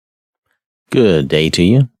Good day to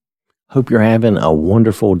you. Hope you're having a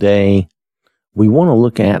wonderful day. We want to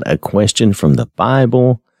look at a question from the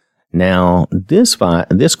Bible. Now, this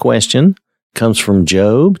question comes from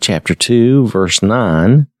Job chapter 2, verse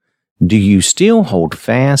 9. Do you still hold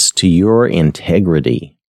fast to your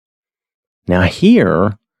integrity? Now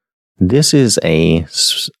here, this is a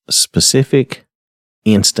specific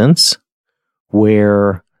instance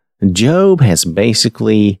where Job has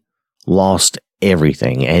basically lost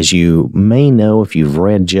everything. As you may know if you've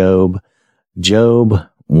read Job, Job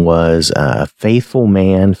was a faithful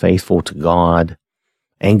man, faithful to God,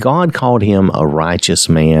 and God called him a righteous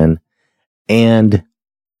man, and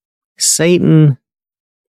Satan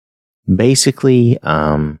basically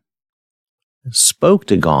spoke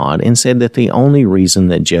to God and said that the only reason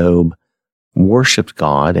that Job worshiped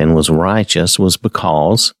God and was righteous was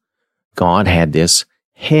because God had this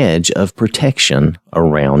hedge of protection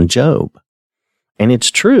around Job. And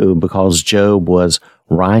it's true, because Job was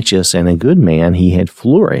righteous and a good man. He had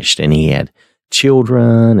flourished, and he had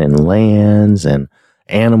children and lands and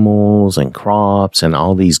animals and crops and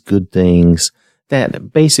all these good things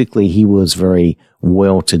that basically he was very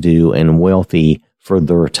well-to-do and wealthy for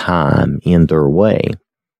their time in their way.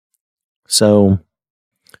 So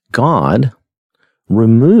God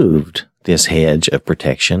removed this hedge of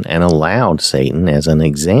protection and allowed Satan, as an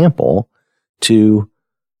example, to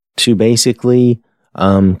basically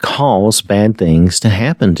cause bad things to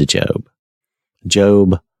happen to Job.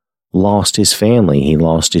 Job lost his family. He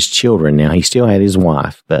lost his children. Now, he still had his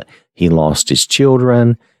wife, but he lost his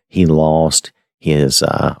children. He lost his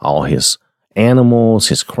all his animals,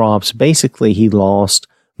 his crops. Basically, he lost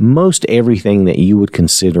most everything that you would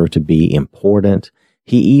consider to be important.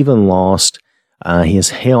 He even lost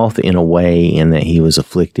his health in a way, in that he was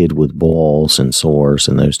afflicted with boils and sores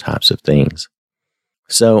and those types of things.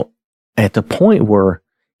 So at the point where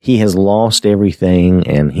he has lost everything,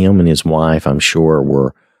 and him and his wife, I'm sure,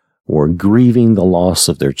 were grieving the loss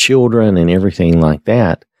of their children and everything like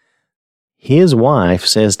that, his wife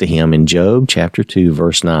says to him in Job chapter 2,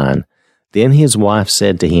 verse 9, then his wife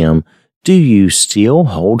said to him, do you still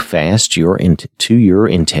hold fast to your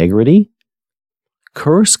integrity?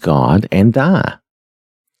 Curse God and die.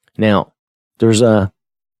 Now, there's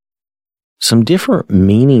some different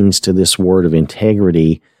meanings to this word of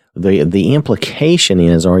integrity. The implication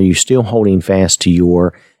is, are you still holding fast to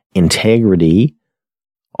your integrity?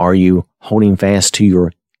 Are you holding fast to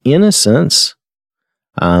your innocence?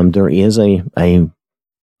 There is a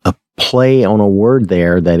play on a word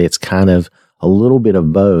there that it's kind of a little bit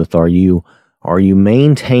of both. Are you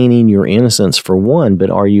maintaining your innocence for one, but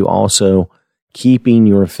are you also keeping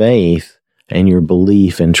your faith and your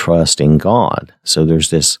belief and trust in God? So there's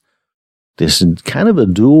this kind of a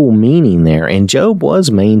dual meaning there. And Job was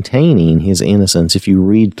maintaining his innocence. If you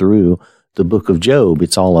read through the book of Job,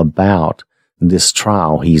 it's all about this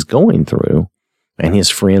trial he's going through. And his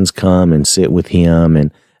friends come and sit with him,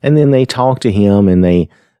 and then they talk to him, and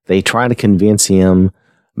they try to convince him,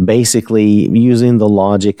 basically using the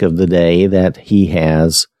logic of the day, that he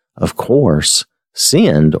has, of course,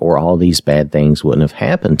 sinned, or all these bad things wouldn't have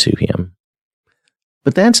happened to him.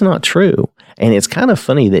 But that's not true. And it's kind of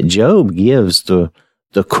funny that Job gives the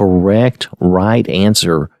correct, right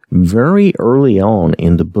answer very early on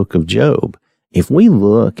in the book of Job. If we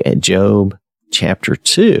look at Job chapter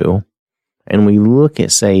 2, and we look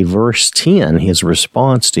at, say, verse 10, his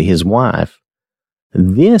response to his wife,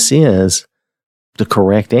 this is the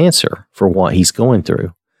correct answer for what he's going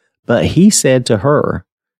through. But he said to her,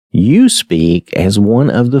 you speak as one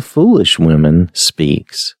of the foolish women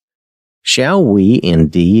speaks. Shall we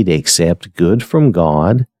indeed accept good from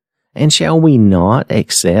God, and shall we not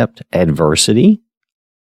accept adversity?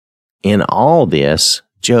 In all this,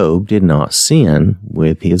 Job did not sin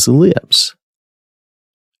with his lips.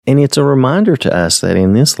 And it's a reminder to us that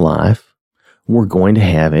in this life, we're going to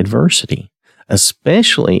have adversity,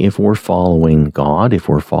 especially if we're following God, if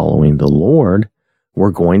we're following the Lord,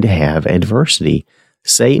 we're going to have adversity.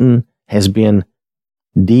 Satan has been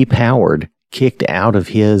depowered, kicked out of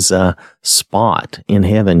his spot in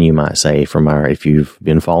heaven, you might say, if you've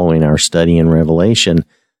been following our study in Revelation.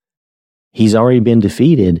 He's already been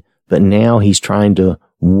defeated, but now he's trying to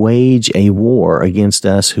wage a war against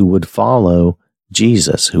us who would follow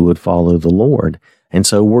Jesus, who would follow the Lord. And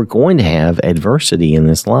so we're going to have adversity in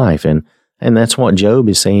this life. And that's what Job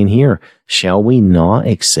is saying here. Shall we not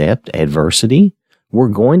accept adversity? We're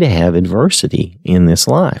going to have adversity in this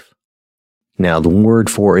life. Now, the word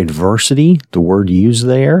for adversity, the word used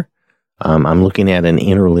there, I'm looking at an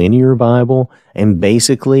interlinear Bible, and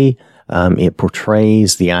basically it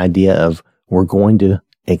portrays the idea of we're going to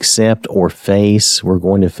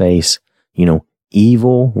face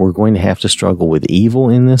evil. We're going to have to struggle with evil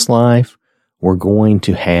in this life. We're going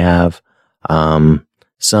to have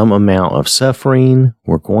some amount of suffering.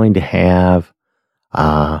 We're going to have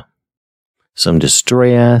some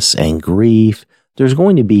distress and grief. There's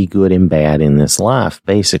going to be good and bad in this life,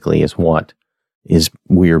 basically, is what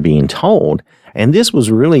we're being told. And this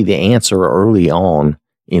was really the answer early on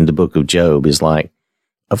in the book of Job, is like,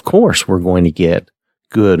 of course, we're going to get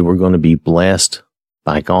good. We're going to be blessed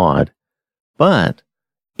by God. But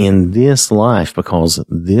in this life, because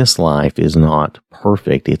this life is not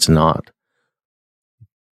perfect, it's not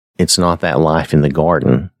that life in the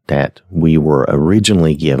garden that we were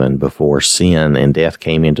originally given before sin and death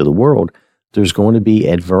came into the world. There's going to be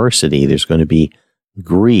adversity. There's going to be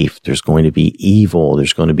grief. There's going to be evil.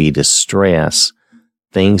 There's going to be distress,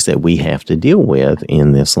 things that we have to deal with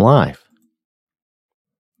in this life.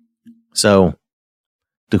 So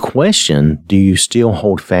the question, do you still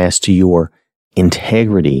hold fast to your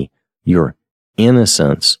integrity, your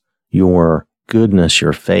innocence, your goodness,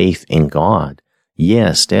 your faith in God?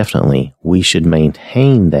 Yes, definitely. We should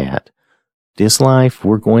maintain that. This life,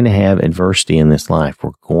 we're going to have adversity in this life.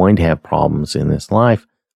 We're going to have problems in this life.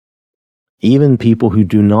 Even people who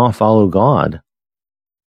do not follow God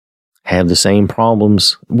have the same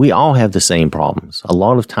problems. We all have the same problems. A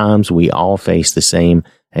lot of times we all face the same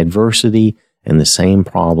adversity and the same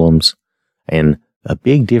problems. And a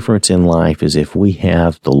big difference in life is if we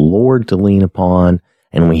have the Lord to lean upon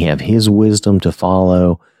and we have His wisdom to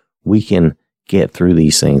follow, we can get through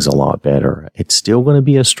these things a lot better. It's still going to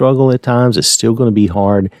be a struggle at times. It's still going to be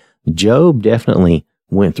hard. Job definitely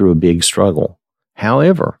went through a big struggle.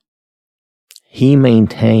 However, he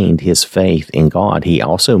maintained his faith in God. He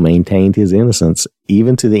also maintained his innocence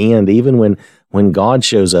even to the end, even when God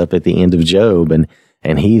shows up at the end of Job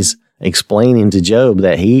and he's explaining to Job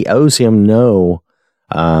that he owes him no,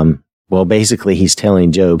 basically he's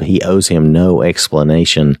telling Job he owes him no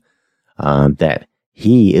explanation, that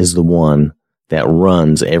he is the one that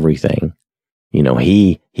runs everything.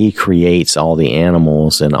 He creates all the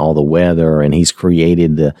animals and all the weather, and he's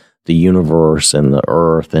created the universe and the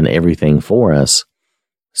earth and everything for us.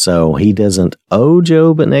 So he doesn't owe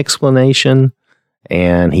Job an explanation,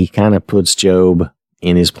 and he kind of puts Job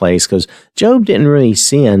in his place, because Job didn't really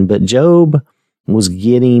sin, but Job was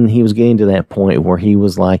getting to that point where he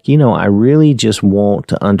was like, I really just want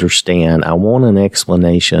to understand. I want an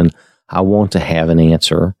explanation. I want to have an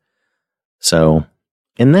answer. So,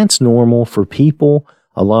 and that's normal for people.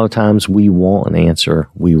 A lot of times we want an answer.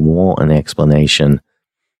 We want an explanation.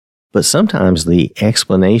 But sometimes the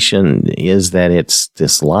explanation is that it's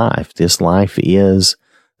this life. This life is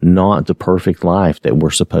not the perfect life that we're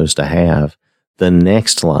supposed to have. The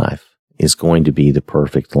next life is going to be the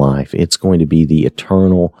perfect life. It's going to be the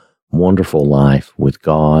eternal, wonderful life with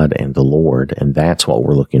God and the Lord. And that's what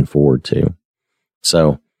we're looking forward to.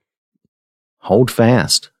 So hold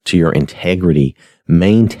fast to your integrity.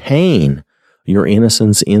 Maintain your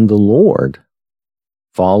innocence in the Lord,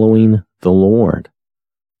 following the Lord.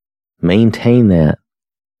 Maintain that.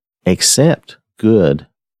 Accept good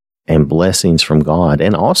and blessings from God,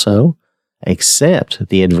 and also accept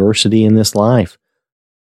the adversity in this life.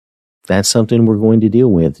 That's something we're going to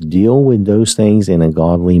deal with. Deal with those things in a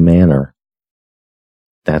godly manner.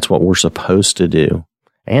 That's what we're supposed to do.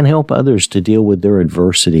 And help others to deal with their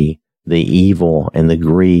adversity, the evil and the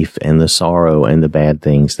grief and the sorrow and the bad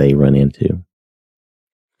things they run into.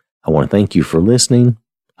 I want to thank you for listening.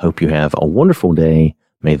 Hope you have a wonderful day.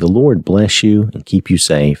 May the Lord bless you and keep you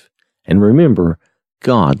safe. And remember,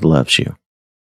 God loves you.